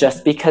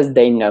just because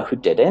they know who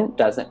didn't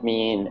doesn't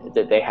mean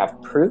that they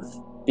have proof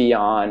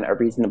beyond a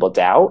reasonable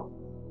doubt.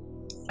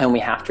 And we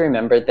have to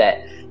remember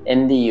that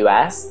in the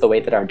US, the way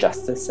that our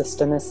justice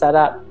system is set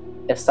up,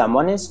 if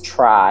someone is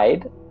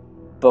tried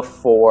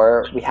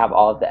before we have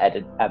all of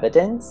the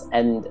evidence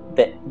and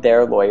that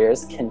their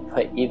lawyers can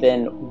put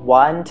even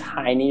one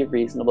tiny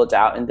reasonable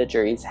doubt in the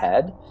jury's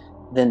head,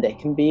 then they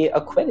can be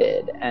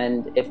acquitted.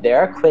 And if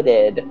they're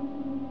acquitted,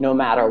 no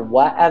matter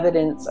what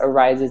evidence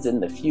arises in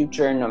the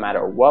future, no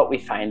matter what we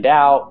find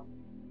out,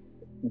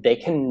 they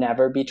can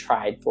never be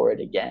tried for it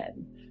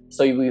again.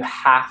 So you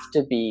have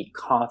to be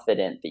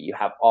confident that you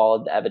have all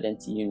of the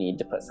evidence you need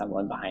to put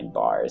someone behind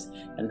bars.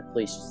 And the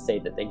police say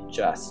that they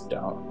just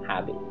don't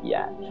have it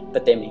yet.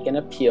 But they make an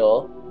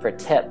appeal for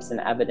tips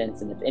and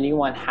evidence. And if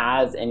anyone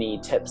has any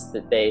tips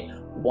that they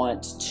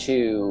want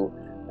to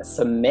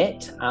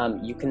submit,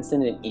 you can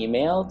send an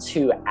email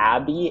to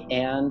Abby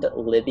and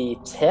Libby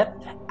Tip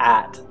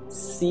at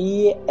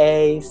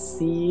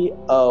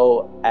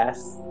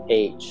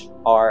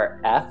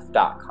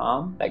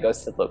CACOSHRF.com. That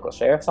goes to the local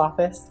sheriff's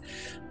office.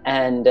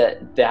 And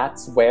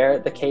that's where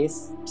the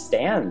case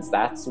stands.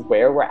 That's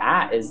where we're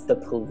at, is the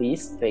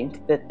police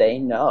think that they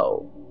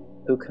know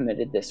who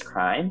committed this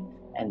crime,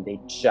 and they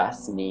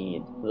just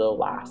need the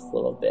last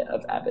little bit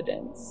of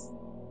evidence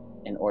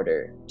in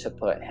order to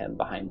put him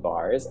behind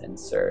bars and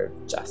serve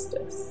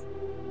justice.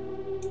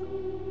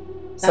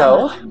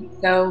 So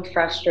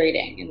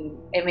frustrating, and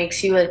it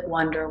makes you like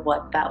wonder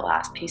what that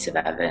last piece of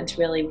evidence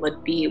really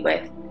would be,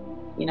 with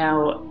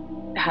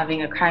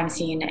having a crime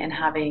scene and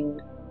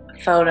having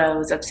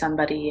photos of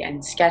somebody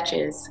and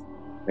sketches,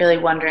 really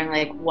wondering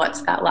like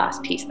what's that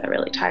last piece that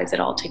really ties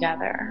it all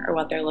together, or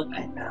what they're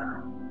looking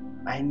for.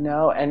 I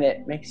know, and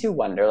it makes you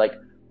wonder, like,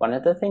 one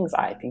of the things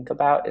I think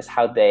about is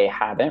how they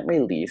haven't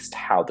released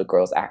how the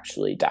girls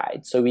actually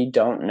died. So we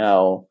don't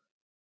know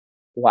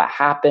what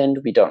happened.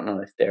 We don't know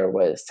if there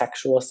was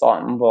sexual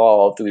assault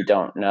involved. We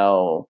don't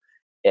know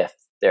if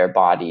their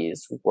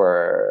bodies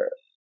were,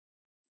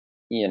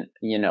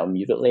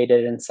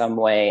 mutilated in some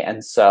way.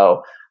 And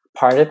so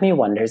part of me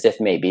wonders if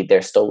maybe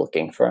they're still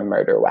looking for a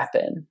murder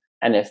weapon,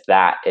 and if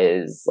that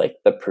is like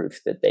the proof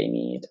that they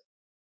need.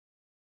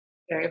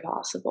 Very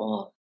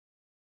possible.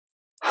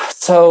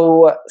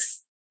 So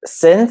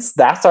since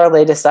that's our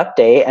latest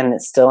update and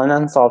it's still an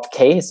unsolved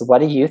case, what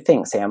do you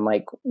think, Sam?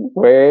 Like,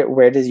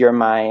 where does your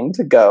mind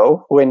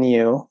go when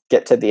you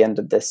get to the end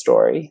of this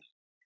story?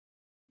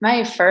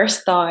 My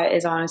first thought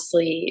is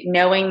honestly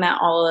knowing that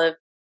all of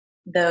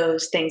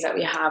those things that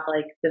we have,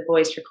 like the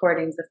voice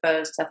recordings, the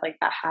photos, stuff like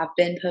that, have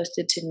been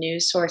posted to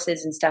news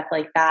sources and stuff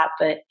like that.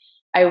 But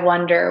I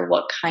wonder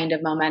what kind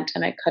of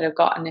momentum it could have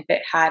gotten if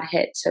it had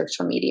hit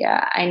social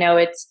media. I know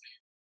it's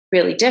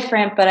really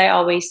different, but I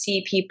always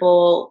see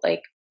people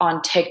like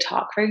on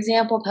TikTok, for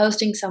example,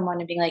 posting someone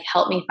and being like,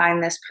 help me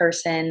find this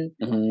person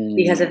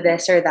because of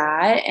this or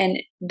that. And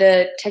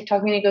the TikTok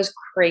community goes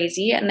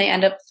crazy and they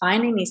end up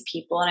finding these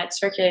people and it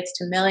circulates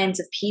to millions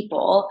of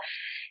people.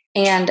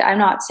 And I'm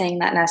not saying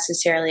that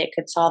necessarily it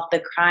could solve the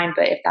crime,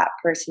 but if that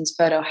person's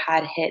photo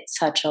had hit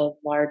such a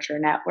larger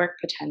network,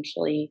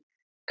 potentially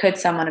could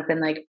someone have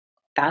been like,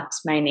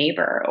 that's my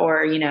neighbor,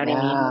 or you know what I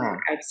mean? Yeah.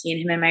 I've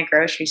seen him in my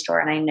grocery store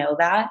and I know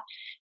that.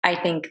 I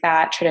think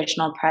that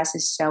traditional press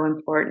is so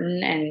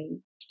important and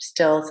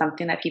still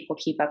something that people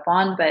keep up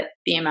on, but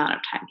the amount of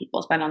time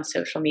people spend on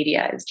social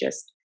media is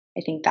just,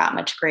 I think, that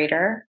much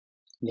greater.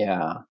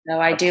 Yeah. So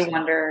I do Absolutely.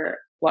 wonder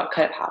what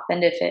could have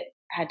happened if it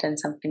had done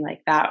something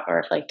like that, or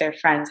if like their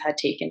friends had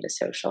taken to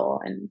social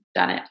and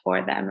done it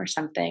for them or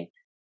something.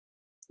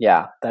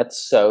 Yeah,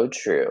 that's so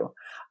true.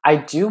 I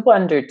do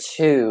wonder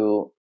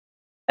too,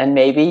 and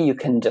maybe you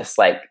can just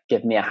like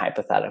give me a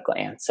hypothetical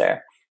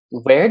answer.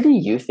 Where do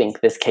you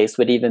think this case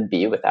would even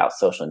be without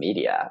social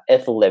media?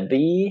 If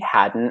Libby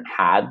hadn't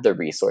had the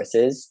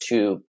resources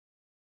to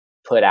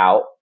put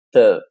out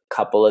the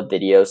couple of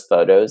videos,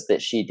 photos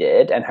that she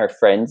did, and her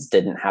friends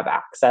didn't have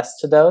access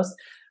to those,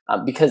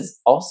 because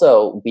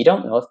also we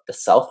don't know if the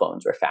cell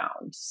phones were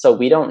found. So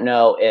we don't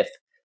know if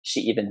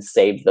she even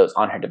saved those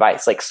on her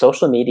device. Like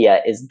social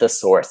media is the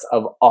source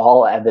of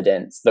all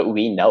evidence that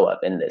we know of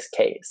in this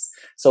case.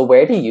 So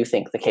where do you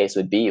think the case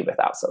would be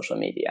without social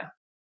media?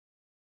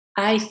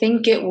 I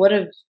think it would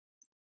have,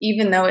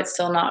 even though it's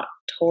still not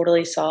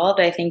totally solved,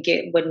 I think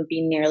it wouldn't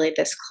be nearly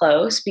this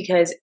close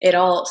because it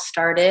all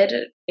started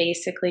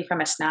basically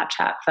from a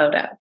Snapchat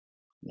photo.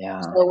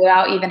 Yeah. So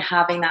without even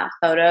having that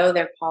photo,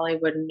 there probably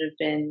wouldn't have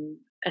been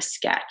a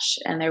sketch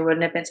and there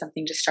wouldn't have been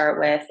something to start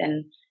with.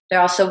 And there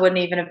also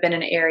wouldn't even have been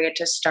an area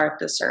to start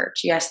the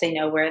search. Yes, they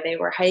know where they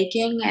were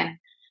hiking, and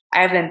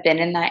I haven't been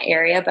in that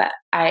area, but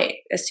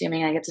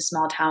assuming like it's a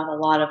small town with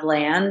a lot of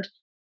land,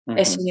 Hmm.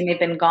 assuming they've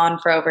been gone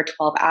for over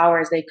 12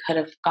 hours, they could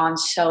have gone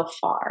so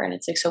far. And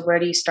it's like, so where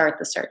do you start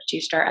the search? Do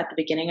you start at the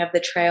beginning of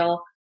the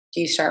trail? Do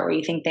you start where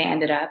you think they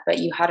ended up? But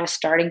you had a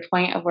starting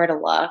point of where to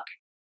look.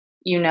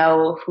 You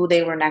know who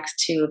they were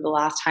next to the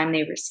last time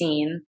they were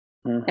seen.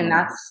 And Hmm.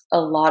 that's a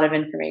lot of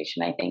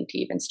information, I think, to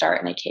even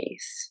start in a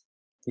case.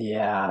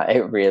 Yeah,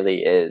 it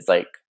really is.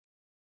 Like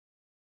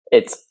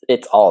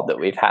it's all that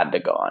we've had to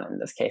go on in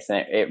this case,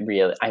 and it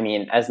really, I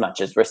mean, as much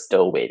as we're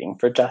still waiting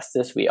for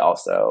justice, we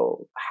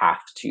also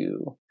have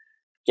to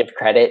give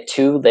credit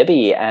to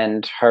Libby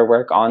and her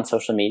work on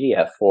social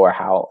media for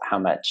how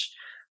much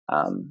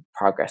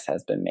progress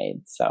has been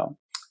made. So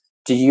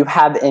do you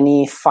have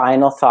any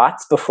final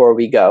thoughts before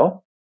we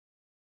go?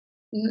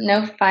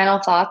 No final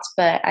thoughts,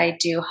 but I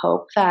do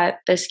hope that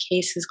this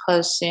case is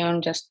closed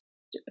soon just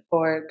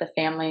for the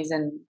families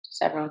and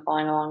just everyone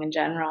following along in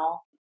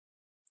general.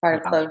 Part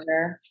of Yeah,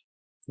 closure.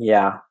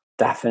 yeah,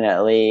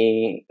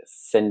 definitely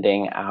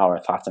sending our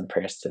thoughts and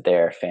prayers to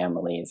their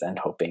families and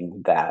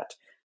hoping that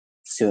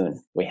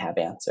soon we have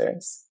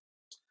answers.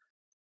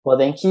 Well,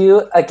 thank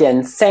you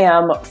again,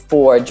 Sam,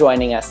 for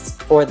joining us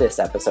for this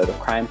episode of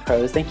Crime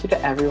Pros. Thank you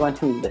to everyone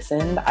who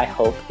listened. I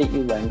hope that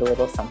you learned a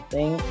little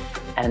something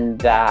and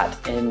that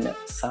in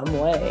some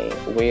way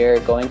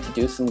we're going to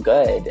do some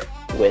good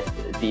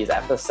with these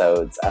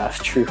episodes of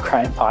True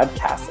Crime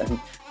Podcasts, and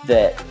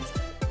that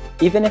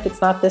even if it's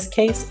not this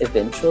case,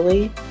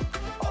 eventually,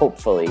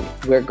 hopefully,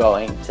 we're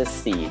going to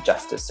see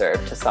justice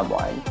served to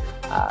someone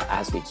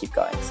as we keep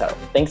going. So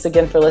thanks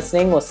again for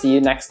listening. We'll see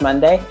you next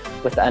Monday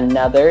with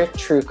another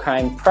True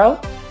Crime Pro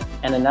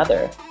and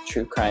another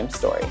True Crime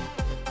Story.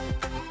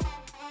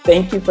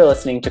 Thank you for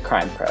listening to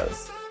Crime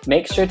Pros.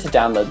 Make sure to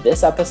download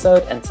this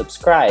episode and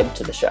subscribe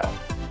to the show.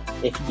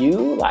 If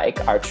you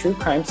like our true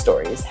crime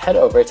stories, head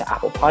over to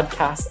Apple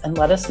Podcasts and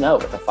let us know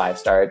with a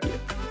 5-star review.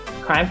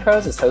 Crime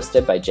Pros is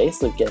hosted by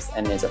Jace Lucas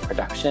and is a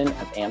production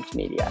of Amped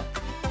Media.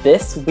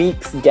 This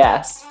week's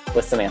guest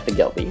was Samantha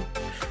Gilby.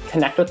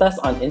 Connect with us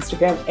on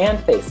Instagram and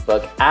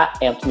Facebook at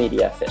Amped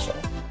Media Official.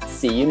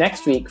 See you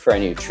next week for a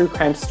new true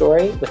crime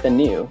story with a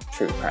new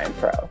True Crime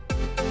Pro.